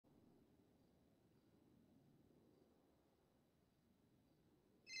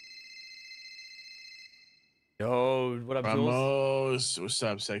Yo, what up, Jules? Ramos, what's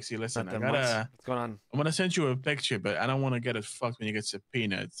up, sexy? Listen, Not that much. What's going on? I'm gonna send you a picture, but I don't want to get it fucked when you get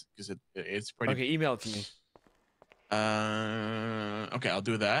subpoenaed because it's pretty. Okay, email it to me. Okay, I'll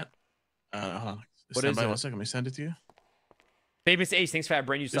do that. Hold on. What Stand is by it? 1 second. Let me send it to you. Famous Ace, thanks for that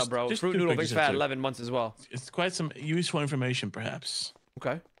brand new sub, bro. just Fruit two Noodle, pictures thanks for of that two. 11 months as well. It's quite some useful information, perhaps.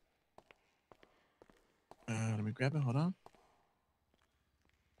 Okay. Let me grab it. Hold on.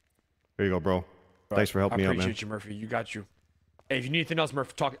 There you go, bro. Thanks for helping me out, man. I appreciate you, Murphy. You got you. Hey, if you need anything else,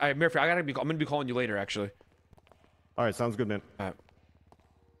 Murphy, talk. Murphy, I'm gonna be calling you later, actually. All right, sounds good, man. All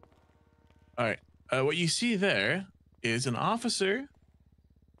All right. What you see there is an officer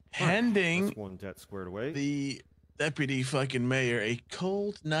handing That's one debt squared away. the deputy fucking mayor a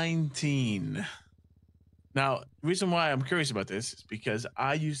cold 19. Now, the reason why I'm curious about this is because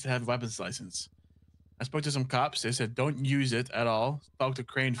I used to have a weapons license. I spoke to some cops. They said, don't use it at all. Talk to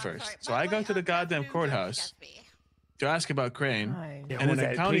Crane first. So I go to the goddamn courthouse to ask about Crane. Yeah, and then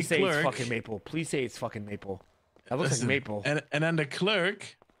the county Please say clerk, it's fucking Maple. Please say it's fucking Maple. That looks like Maple. And then the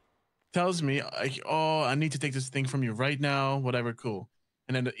clerk tells me, like, oh, I need to take this thing from you right now. Whatever, cool.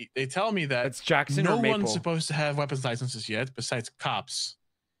 And then they tell me that It's Jackson no or Maple? one's supposed to have weapons licenses yet besides cops.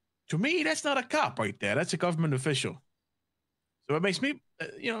 To me, that's not a cop right there. That's a government official. So it makes me,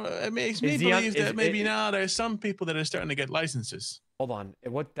 it makes me believe that maybe now there's some people that are starting to get licenses. Hold on.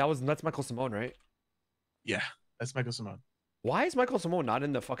 That's Michael Simone, right? Yeah, that's Michael Simone. Why is Michael Simone not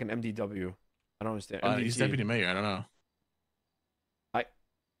in the fucking MDW? I don't understand. He's deputy mayor. I don't know.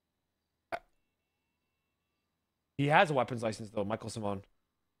 He has a weapons license though, Michael Simone.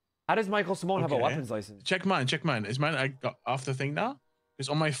 How does Michael Simone have a weapons license? Check mine. Check mine. Is mine I got off the thing now? Because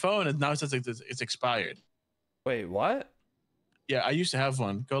on my phone it now says like it's expired. Wait, what? Yeah, I used to have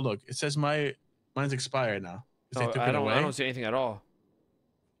one. Go look. It says mine's expired now. No, They took it away. I don't see anything at all.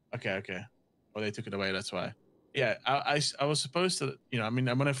 Okay. Well, they took it away. That's why. Yeah, I was supposed to. I mean,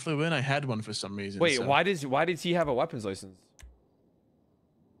 when I flew in, I had one for some reason. Wait, so. why does he have a weapons license?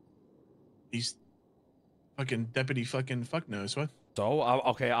 He's fucking deputy fucking fuck knows what. So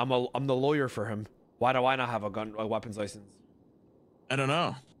okay, I'm the lawyer for him. Why do I not have a weapons license? I don't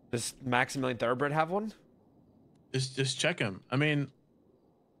know. Does Maximilian Thoroughbred have one? Just check him. I mean,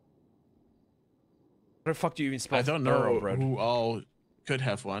 what the fuck do you even spell? I don't know Thoroughbred? who all could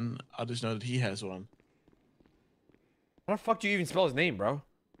have one. I'll just know that he has one. How the fuck do you even spell his name, bro?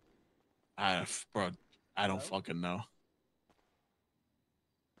 Bro, I don't fucking know.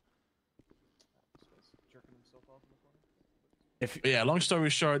 Yeah, long story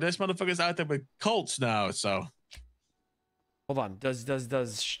short, this motherfucker's out there with Colts now, so. Hold on.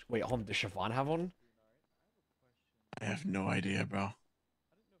 Wait, hold on. Does Siobhan have one? I have no idea, bro.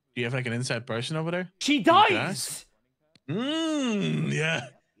 Do you have like an inside person over there? She does! Yeah.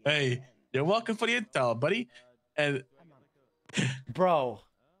 Hey, you're welcome for the intel, buddy. And bro.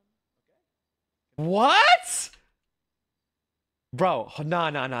 What? Bro,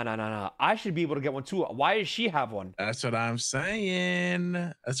 nah. I should be able to get one too. Why does she have one? That's what I'm saying.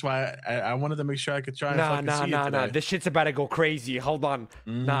 That's why I wanted to make sure I could try and see it today. This shit's about to go crazy. Hold on.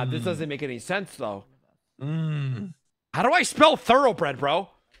 Nah, this doesn't make any sense though. How do I spell thoroughbred, bro?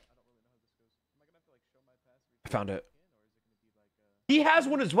 I found it. He has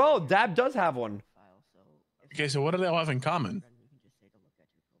one as well. Dab does have one. Okay, so what do they all have in common?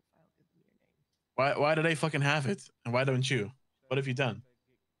 Why do they fucking have it? And why don't you? What have you done?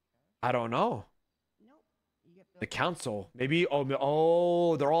 I don't know. The council. Maybe, oh,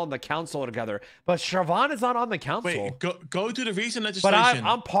 they're all on the council together. But Siobhan is not on the council. Wait, go to the recent legislation. But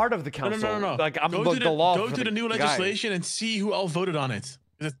I'm part of the council. No. Like, I'm go the law. Go to the new legislation and see who all voted on it.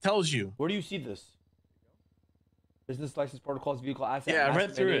 It tells you. Where do you see this? Business license protocols, vehicle asset. Yeah, I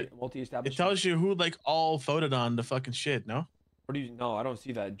read through it. Multi-establishment. It tells you who like all voted on the fucking shit, no? Where do you? No, I don't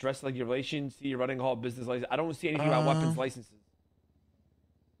see that. Dress regulation. See your running hall business license. I don't see anything about weapons licenses.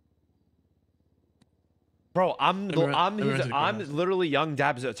 Bro, I'm literally young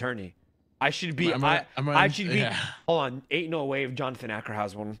Dab's attorney. I should be. I should be. Yeah. Hold on, ain't no way if Jonathan Acker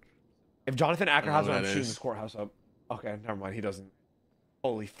has one. If Jonathan Acker has one, I'm shooting this courthouse up. Okay, never mind. He doesn't.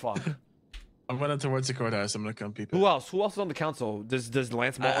 Holy fuck. I'm running towards the courthouse. I'm gonna come people. Who else? Who else is on the council? Does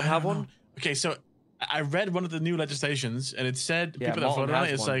Lance Moulton have one? Okay, so I read one of the new legislations, and it said Yeah, people that Moulton voted on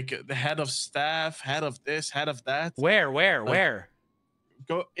it. has It's one. like the head of staff, head of this, head of that. Where?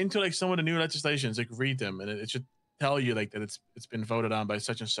 Go into like some of the new legislations, like read them, and it should tell you like that it's been voted on by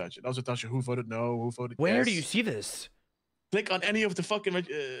such and such. It also tells you who voted no, who voted Where yes. do you see this? Click on any of the fucking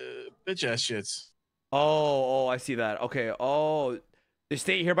bitch ass shits. Oh, I see that. Okay. Oh, The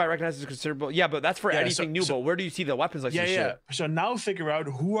state hereby recognizes considerable. Yeah, but that's for anything new. But where do you see the weapons license? Yeah. So now figure out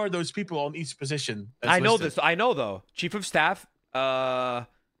who are those people on each position. I know this. I know though. Chief of staff. Okay,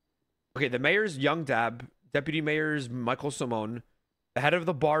 the mayor's Young Dab. Deputy mayor's Michael Simone. The head of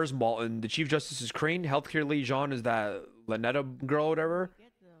the bar is Malton. The chief justice is Crane. Healthcare liaison is that Lynetta girl, or whatever.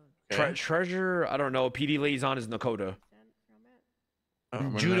 Okay. Treasurer, I don't know. PD liaison is Nakota.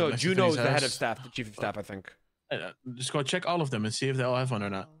 Juno's the head of staff, the chief of staff, I think. Just go check all of them and see if they all have one or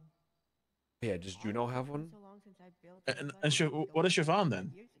not. Yeah, does Juno have one? And what is Siobhan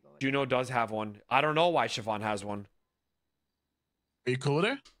then? Juno does have one. I don't know why Siobhan has one. Are you cool with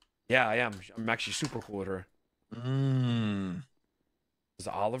her? Yeah, I am. I'm actually super cool with her. Does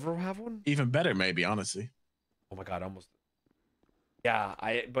Oliver have one? Even better, maybe, honestly. Oh my god, almost. Yeah,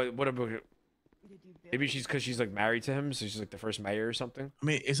 but what about, maybe because she's like married to him, so she's like the first mayor or something. I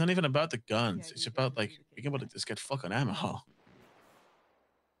mean, it's not even about the guns. It's about like being able to just get fucking ammo.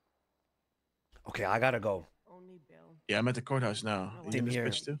 Okay, I gotta go. Yeah, I'm at the courthouse now. Same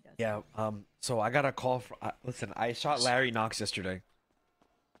here. Yeah. So I got a call from. Listen, I shot Larry Knox yesterday.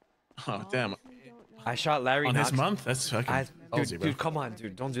 Oh damn! I shot Larry on Knox. this month. That's fucking. Dude, come on,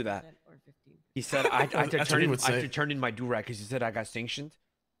 dude, don't do that. He said I had to turn in my do-rag because he said I got sanctioned.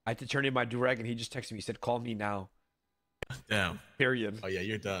 I had to turn in my do-rag and he just texted me. He said, "Call me now." Damn. Period. Oh yeah,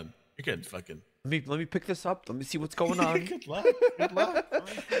 you're done. You're getting fucking. Let me pick this up. Let me see what's going on. Good luck. Good luck.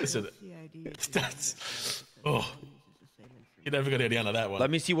 Listen, that's. Oh. You're never gonna get the end of that one.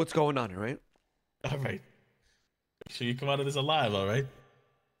 Let me see what's going on. All right. All right. Make sure you come out of this alive. All right.